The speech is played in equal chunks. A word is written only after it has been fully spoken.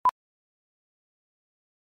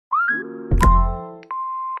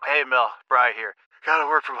Hey, Mel. Bri here. Gotta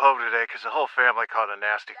work from home today because the whole family caught a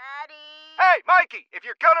nasty... Daddy! Hey, Mikey! If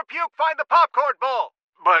you're gonna puke, find the popcorn bowl!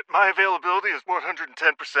 But my availability is 110%.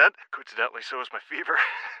 Coincidentally, so is my fever.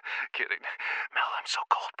 Kidding. Mel, I'm so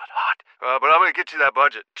cold but hot. But I'm gonna get you that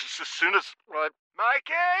budget just as soon as...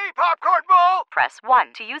 Mikey! Popcorn bowl! Press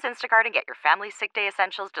 1 to use Instacart and get your family's sick day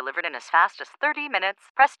essentials delivered in as fast as 30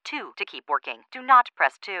 minutes. Press 2 to keep working. Do not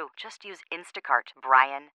press 2. Just use Instacart,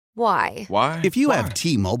 Brian. Why? If you have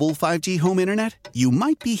T-Mobile 5G home internet, you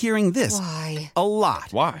might be hearing this Why? a lot.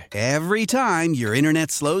 Why? Every time your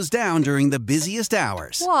internet slows down during the busiest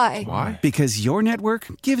hours. Why? Because your network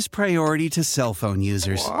gives priority to cell phone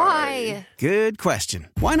users. Why? Good question.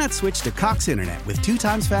 Why not switch to Cox Internet with 2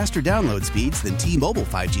 times faster download speeds than T-Mobile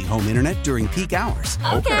 5G home internet during peak hours?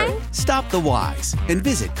 Okay. Stop the whys and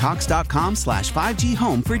visit cox.com/5G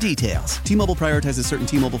home for details. T-Mobile prioritizes certain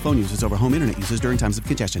T-Mobile phone users over home internet users during times of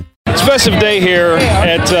congestion. It's a festive day here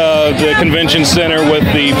at the Convention Center with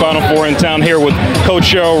the Final Four in town here with Coach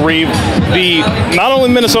Cheryl Reeve, the not only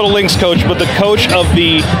Minnesota Lynx coach, but the coach of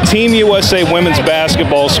the Team USA women's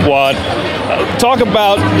basketball squad. Talk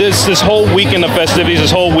about this whole weekend of festivities,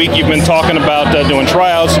 this whole week you've been talking about doing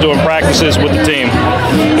tryouts, doing practices with the team.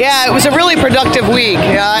 Yeah, it was a really productive week.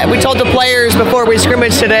 We told the players before we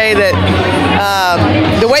scrimmaged today that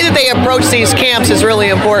the way that they approach these camps is really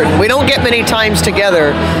important. We don't get many times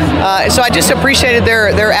together. So I just appreciated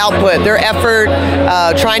their output, their effort,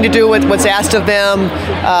 trying to do what's asked of them,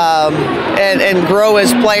 and grow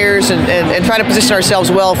as players and try to position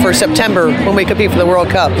ourselves well for September when we compete for the World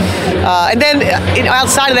Cup. And then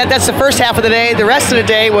outside of that, that's the first half of the day. The rest of the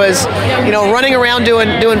day was, running around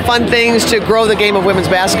doing fun things to grow the game of women's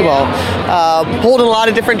basketball. Pulled in a lot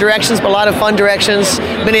of different directions, but a lot of fun directions.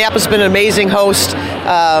 Minneapolis has been an amazing host.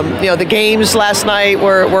 The games last night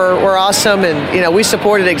were awesome, and we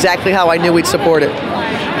supported exactly how I knew we'd support it.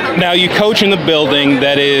 Now you coach in the building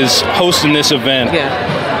that is hosting this event.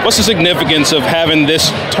 Yeah. What's the significance of having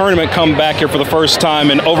this tournament come back here for the first time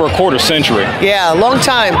in over a quarter century? Yeah, long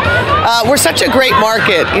time. We're such a great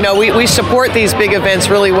market. We support these big events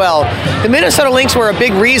really well. The Minnesota Lynx were a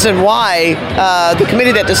big reason why the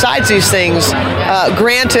committee that decides these things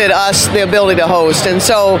granted us the ability to host. And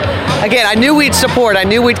so, again, I knew we'd support. I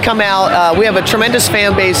knew we'd come out. We have a tremendous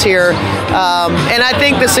fan base here. And I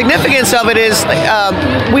think the significance of it is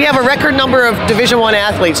we have a record number of Division I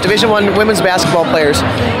athletes, Division I women's basketball players.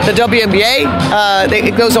 The WNBA,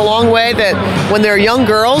 it goes a long way that when they're young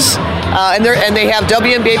girls and they have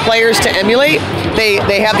WNBA players to emulate,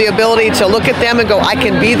 they have the ability to look at them and go, I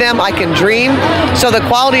can be them, I can dream. So the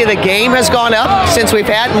quality of the game has gone up since we've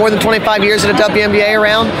had more than 25 years of the WNBA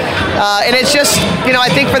around. And it's just, I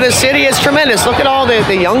think for the city, it's tremendous. Look at all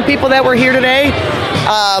the young people that were here today.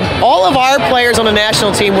 All of our players on the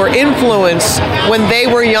national team were influenced when they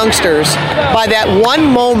were youngsters by that one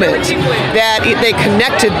moment that they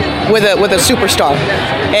connected with a superstar,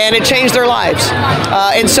 and it changed their lives.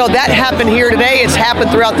 And so that happened here today. It's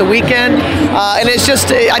happened throughout the weekend, and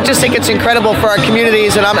I just think it's incredible for our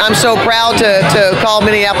communities, and I'm so proud to call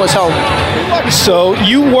Minneapolis home. So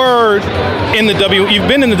you've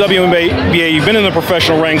been in the WNBA, you've been in the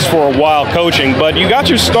professional ranks for a while coaching, but you got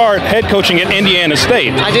your start head coaching at Indiana State.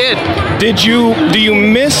 I did. Do you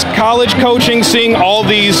miss college coaching, seeing all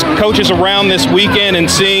these coaches around this weekend and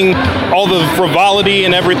seeing all the frivolity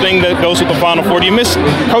and everything that goes with the Final Four? Do you miss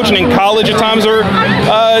coaching in college at times, or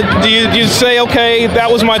do you say, okay, that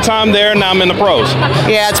was my time there, now I'm in the pros?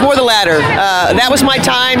 Yeah, it's more the latter. That was my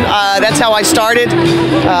time. That's how I started.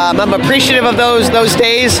 I'm appreciative of those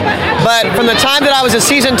days. But from the time that I was a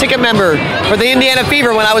season ticket member for the Indiana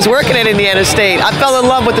Fever when I was working at Indiana State, I fell in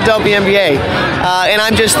love with the WNBA. And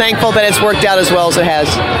I'm just thankful that it's worked out as well as it has.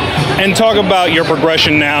 And talk about your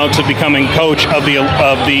progression now to becoming coach of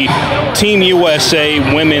the Team USA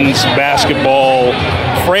women's basketball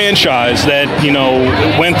franchise that,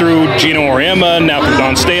 went through Gino Auriemma, now through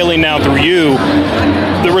Dawn Staley, now through you.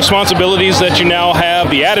 The responsibilities that you now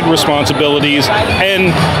have, the added responsibilities,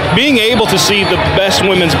 and being able to see the best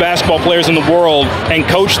women's basketball players in the world and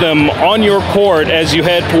coach them on your court as you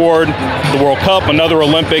head toward the World Cup, another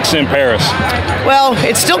Olympics in Paris. Well,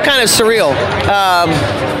 it's still kind of surreal.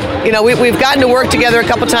 We've gotten to work together a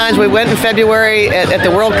couple times. We went in February at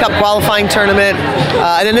the World Cup qualifying tournament,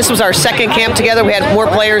 and then this was our second camp together. We had more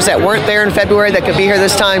players that weren't there in February that could be here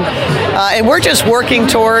this time. And we're just working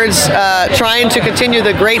towards trying to continue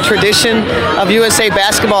the great tradition of USA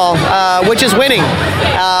basketball, which is winning.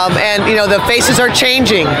 And the faces are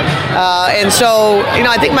changing. And so,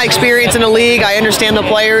 I think my experience in the league, I understand the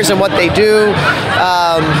players and what they do.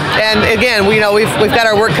 And again, we've got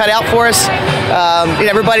our work cut out for us.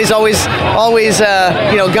 Everybody's always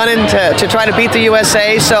gunning to try to beat the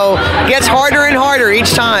USA. So it gets harder and harder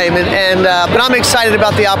each time. But I'm excited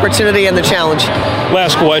about the opportunity and the challenge.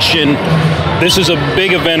 Last question. This is a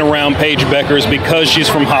big event around Paige Bueckers because she's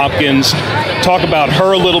from Hopkins. Talk about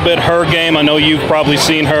her a little bit, her game. I know you've probably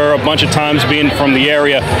seen her a bunch of times being from the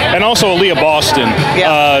area. And also Aaliyah Boston.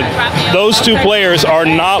 Yeah. Those two players are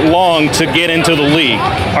not long to get into the league.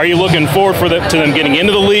 Are you looking forward to them getting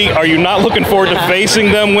into the league? Are you not looking forward to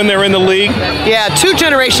facing them when they're in the league? Yeah, two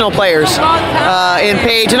generational players in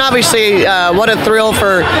Paige. And obviously, what a thrill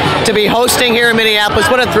to be hosting here in Minneapolis.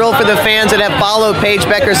 What a thrill for the fans that have followed Paige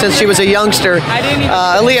Bueckers since she was a youngster.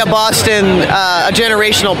 Aaliyah Boston, a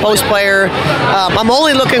generational post player. I'm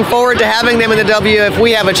only looking forward to having them in the W if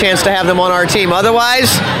we have a chance to have them on our team.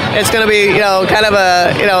 Otherwise, it's going to be kind of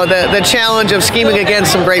the challenge of scheming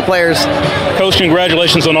against some great players. Coach,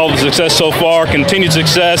 congratulations on all the success so far. Continued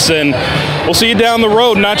success, and we'll see you down the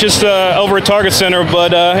road, not just over at Target Center,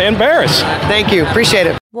 but in Paris. Thank you. Appreciate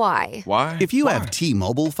it. Why? If you have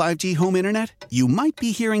T-Mobile 5G home internet, you might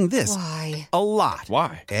be hearing this a lot.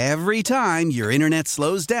 Why? Every time your internet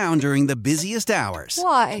slows down during the busiest hours.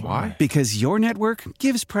 Why? Because your network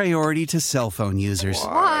gives priority to cell phone users.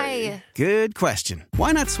 Why? Good question.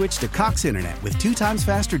 Why not switch to Cox Internet with 2 times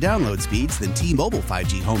faster download speeds than T-Mobile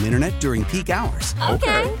 5G home internet during peak hours?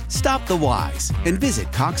 Okay. Stop the whys and visit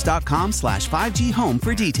cox.com/5G home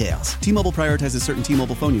for details. T-Mobile prioritizes certain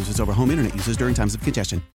T-Mobile phone users over home internet users during times of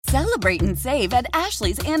congestion. Celebrate and save at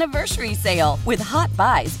Ashley's Anniversary Sale. With Hot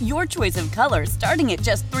Buys, your choice of colors starting at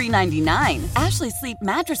just $3.99. Ashley Sleep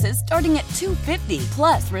mattresses starting at $2.50.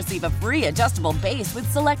 Plus, receive a free adjustable base with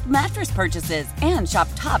select mattress purchases. And shop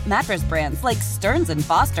top mattress brands like Stearns &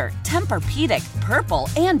 Foster, Tempur-Pedic, Purple,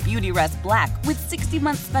 and Beautyrest Black with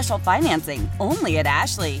 60-month special financing. Only at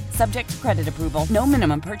Ashley. Subject to credit approval. No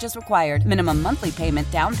minimum purchase required. Minimum monthly payment,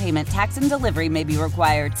 down payment, tax, and delivery may be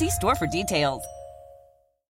required. See store for details.